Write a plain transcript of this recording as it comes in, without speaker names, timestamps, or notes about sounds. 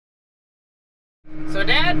So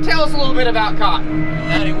Dad, tell us a little bit about cotton.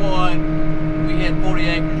 91, we had 40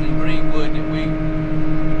 acres in Greenwood that we...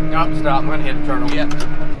 Oh, stop, I'm gonna hit a turtle. Yep.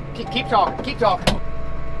 Keep talking, keep talking.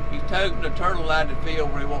 He's taking the turtle out of the field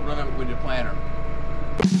where he won't run up with the planter.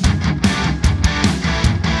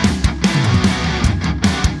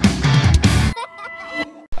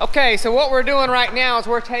 Okay, so what we're doing right now is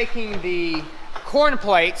we're taking the corn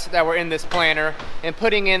plates that were in this planter and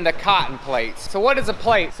putting in the cotton plates. So what is a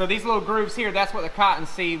plate? So these little grooves here, that's what the cotton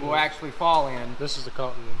seed will actually fall in. This is the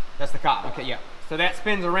cotton one. That's the cotton, okay, yeah. So that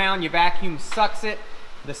spins around, your vacuum sucks it,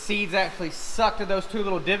 the seeds actually suck to those two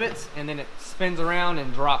little divots, and then it spins around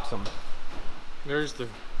and drops them. There's the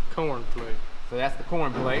corn plate. So that's the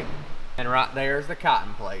corn plate, and right there's the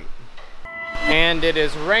cotton plate. And it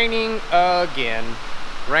is raining again.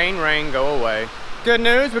 Rain, rain, go away. Good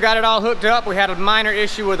news, we got it all hooked up. We had a minor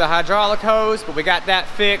issue with the hydraulic hose, but we got that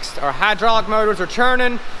fixed. Our hydraulic motors are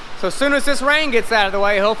churning. So as soon as this rain gets out of the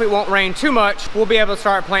way, hopefully it won't rain too much, we'll be able to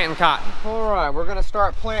start planting cotton. All right, we're gonna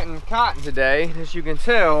start planting cotton today. As you can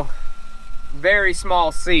tell, very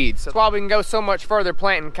small seeds. That's why we can go so much further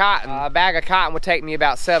planting cotton. A bag of cotton would take me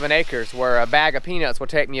about 7 acres, where a bag of peanuts would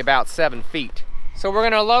take me about 7 feet. So we're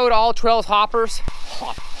gonna load all 12 hoppers.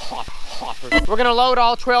 We're gonna load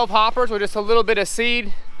all 12 hoppers with just a little bit of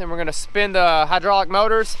seed. Then we're gonna spin the hydraulic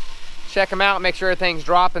motors, check them out, make sure everything's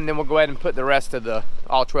dropping, then we'll go ahead and put the rest of the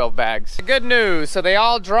all 12 bags. Good news, so they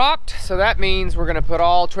all dropped, so that means we're gonna put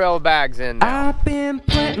all 12 bags in now. I've been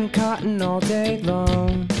planting cotton all day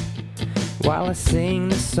long while I sing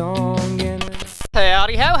the song and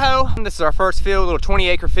Howdy ho ho. This is our first field, a little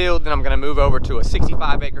 20-acre field. Then I'm gonna move over to a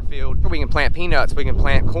 65-acre field. We can plant peanuts, we can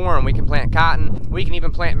plant corn, we can plant cotton, we can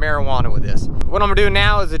even plant marijuana with this. What I'm gonna do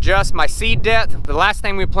now is adjust my seed depth. The last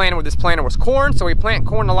thing we planted with this planter was corn, so we plant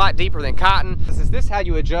corn a lot deeper than cotton. This is how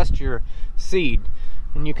you adjust your seed.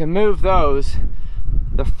 And you can move those.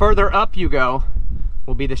 The further up you go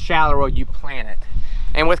will be the shallower you plant it.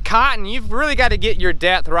 And with cotton, you've really got to get your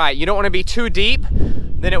depth right. You don't want to be too deep,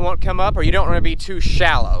 then it won't come up, or you don't want to be too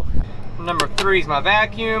shallow. Number 3 is my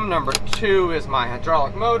vacuum. Number 2 is my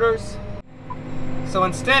hydraulic motors. So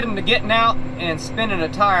instead of getting out and spinning a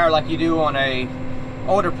tire like you do on a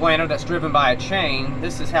older planter that's driven by a chain,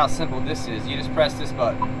 this is how simple this is. You just press this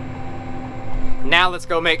button. Now let's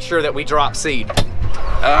go make sure that we drop seed.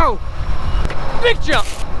 Oh, big jump.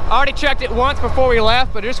 I already checked it once before we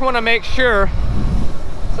left, but I just want to make sure.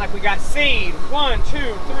 It's like we got seed. 1, 2, 3,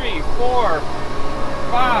 4,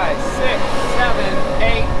 5, 6, 7,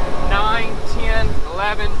 8, 9, 10,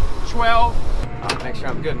 11, 12. I'll make sure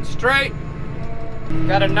I'm good and straight.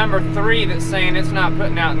 Got a number 3 that's saying it's not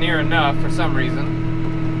putting out near enough for some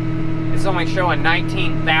reason. It's only showing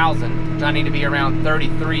 19,000, which I need to be around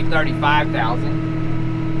 33,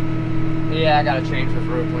 35,000. Yeah, I gotta change those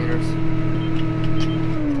road cleaners.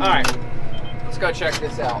 All right, let's go check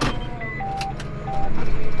this out.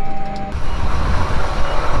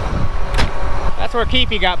 That's where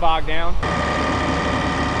Keepy got bogged down.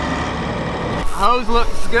 Hose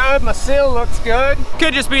looks good, my seal looks good.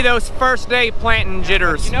 Could just be those first day planting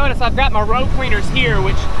jitters. You notice I've got my road cleaners here,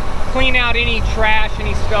 which clean out any trash,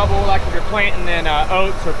 any stubble, like if you're planting in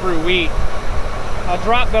oats or through wheat. I'll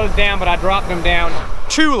drop those down, but I dropped them down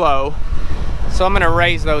too low, so I'm gonna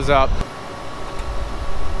raise those up.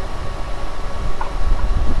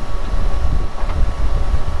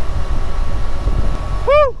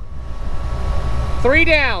 Woo! 3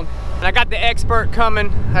 down. And I got the expert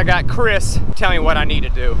coming. I got Chris telling me what I need to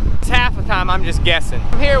do. It's half the time I'm just guessing.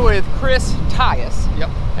 I'm here with Chris Tyus,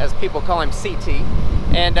 as people call him CT.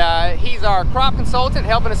 And he's our crop consultant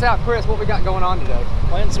helping us out. Chris, what we got going on today?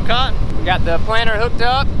 Planting some cotton. We got the planter hooked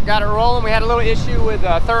up, got it rolling. We had a little issue with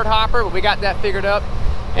a third hopper, but we got that figured up.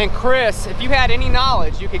 And Chris, if you had any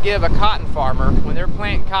knowledge you could give a cotton farmer when they're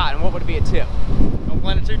planting cotton, what would be a tip? Don't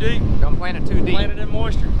plant it too deep. Don't plant it too deep. Plant it in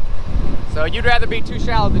moisture. So you'd rather be too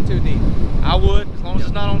shallow than too deep? I would, as long as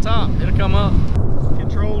it's not on top. It'll come up.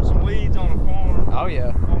 Controlled some weeds on a farm. Oh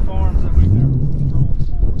yeah. On farms that we've never controlled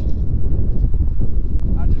before.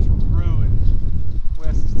 I just ruined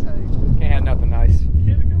Wes's tape. Can't have nothing nice.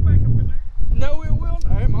 Can it go back up in there? No, it will.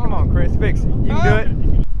 Hey, Come on, Chris, fix it. You can do it.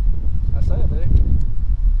 I said it.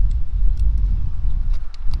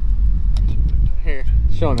 Here,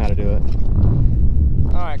 show him how to do it.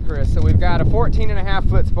 All right, Chris, so we've got a 14.5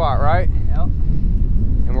 foot spot, right? Yep.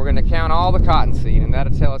 And we're gonna count all the cotton seed, and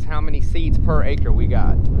that'll tell us how many seeds per acre we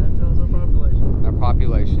got. That tells our population. Our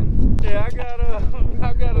population. Yeah, I've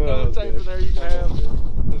got another tape in there you can have.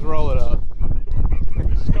 Just roll it up.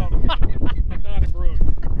 It's called a Donnybrook.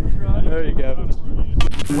 Right? There you go.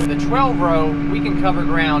 With a 12 row, we can cover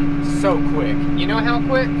ground so quick. You know how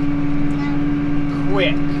quick?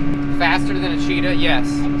 quick. Faster than a cheetah, yes.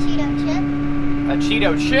 A Cheeto chip? A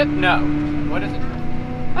Cheeto chip? No. What is it?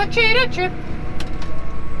 A Cheeto chip.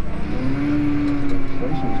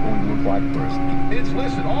 Demonstration is going to look like first. It's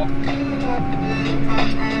listed all.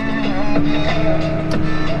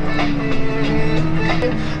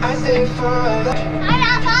 I say forever.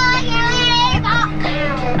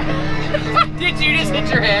 Did you just hit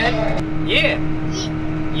your head? Yeah.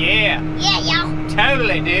 Yeah. Yeah, y'all.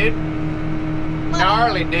 Totally, dude.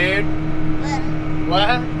 Gnarly, dude.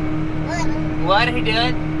 What? What are you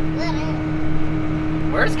doing?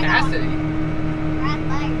 Where's Cassidy? Right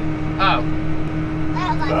there. Oh.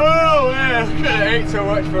 Oh man, could have ate so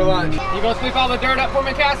much for lunch. You gonna sweep all the dirt up for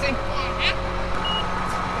me, Cassie?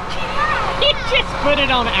 You just put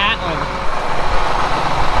it on Atlas.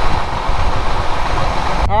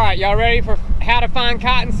 All right, y'all ready for how to find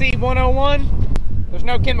cottonseed 101? There's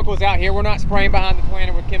no chemicals out here. We're not spraying behind the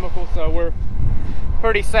planter with chemicals, so we're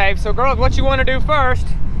pretty safe. So girls, what you wanna do first?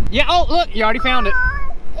 Yeah, oh look, you already found it.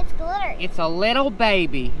 It's glitter. It's a little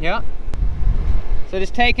baby, yep. So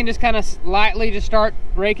just take and just kind of lightly just start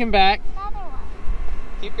raking back. Another one.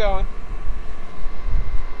 Keep going.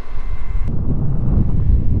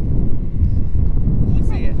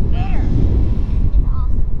 See it? Glitter. It's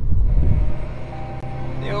awesome.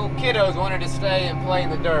 The old kiddos wanted to stay and play in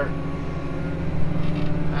the dirt.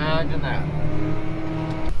 Imagine that.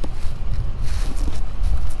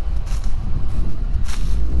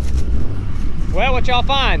 Well, what y'all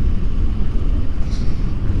find?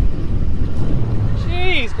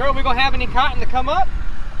 Jeez, girl, we gonna have any cotton to come up?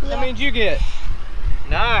 Yeah. How many did you get?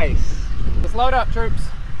 Nice. Let's load up, troops.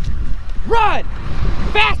 Run!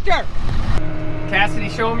 Faster! Cassidy,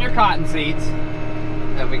 show them your cotton seeds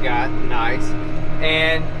that we got. Nice.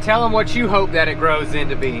 And tell them what you hope that it grows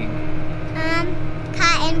into being.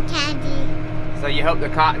 Cotton candy. So you hope the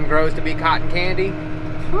cotton grows to be cotton candy?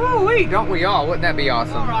 Woo-wee, don't we all? Wouldn't that be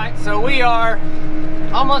awesome? All right, so we are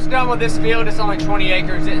almost done with this field. It's only 20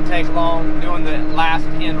 acres, didn't take long. Doing the last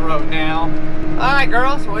end row now. All right,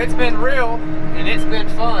 girls, well, it's been real and it's been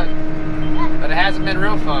fun, but it hasn't been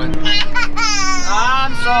real fun.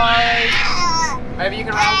 I'm sorry. Maybe you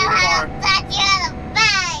can ride with me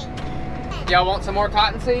tomorrow. Y'all want some more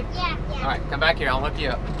cottonseed? Yeah. All right, come back here, I'll hook you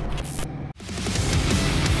up.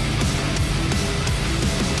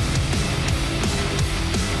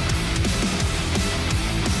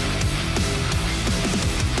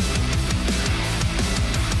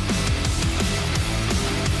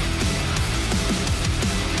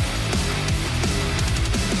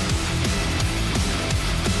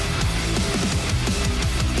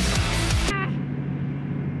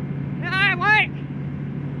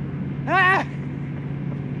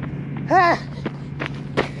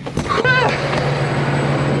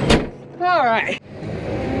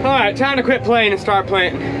 All right, time to quit playing and start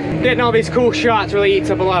planting. Getting all these cool shots really eats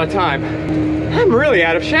up a lot of time. I'm really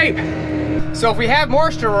out of shape. So if we have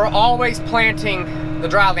moisture, we're always planting the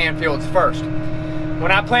dryland fields first.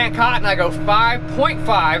 When I plant cotton, I go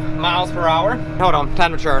 5.5 miles per hour. Hold on,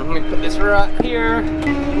 time to turn. Let me put this right here.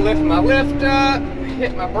 Lift my lift up,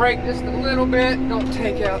 hit my brake just a little bit. Don't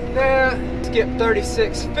take out that. Skip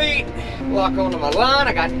 36 feet. Lock onto my line.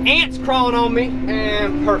 I got ants crawling on me,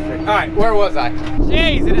 and perfect. All right, where was I?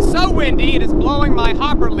 Jeez, it is so windy, it is blowing my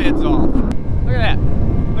hopper lids off. Look at that,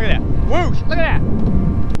 look at that. Whoosh, look at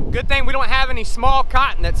that. Good thing we don't have any small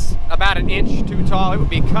cotton that's about an inch too tall. It would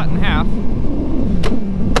be cut in half.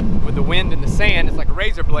 With the wind and the sand, it's like a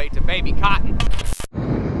razor blade to baby cotton.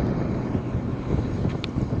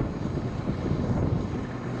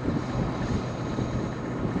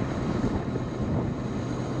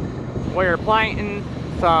 We're planting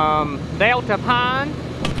some Deltapine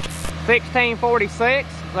 1646.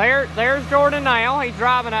 There's Jordan now. He's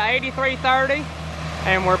driving a 8330,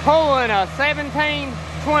 and we're pulling a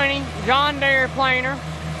 1720 John Deere planter.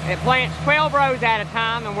 It plants 12 rows at a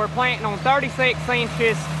time, and we're planting on 36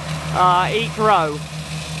 inches each row.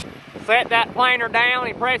 Set that planter down.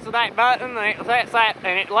 He presses that button, and it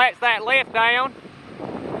lets that lift down.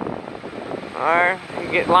 There,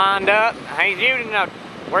 you get lined up. He's using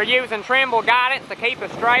we're using Trimble guidance to keep us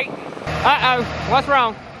straight. Uh-oh, what's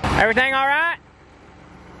wrong? Everything all right?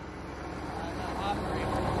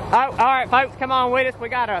 Oh, all right, folks, come on with us. We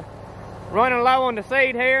got a running low on the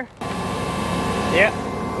seed here. Yep,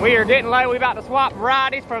 we are getting low. We're about to swap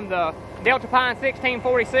varieties from the Deltapine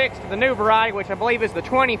 1646 to the new variety, which I believe is the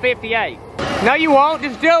 2058. No, you won't.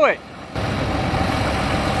 Just do it.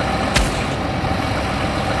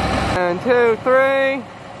 1, 2, 3.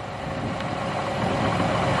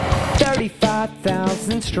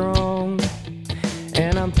 35,000 strong,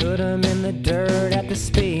 and I'm put 'em in the dirt at the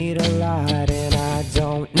speed of light, and I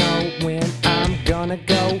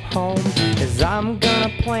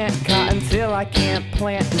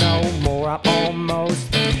plant no more. I'm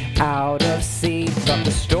almost out of seed, but the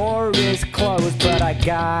store is closed, but I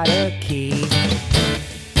got a key.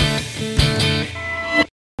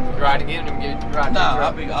 Ride again, and get ride. No,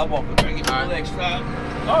 I'll walk with you. Get All right. next time.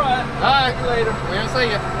 All right. Alright, see you later. We're gonna see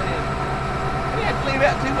you. You have to leave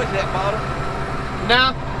out too much of that bottle.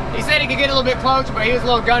 No, he said he could get a little bit closer, but he was a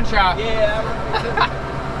little gun shy. Yeah.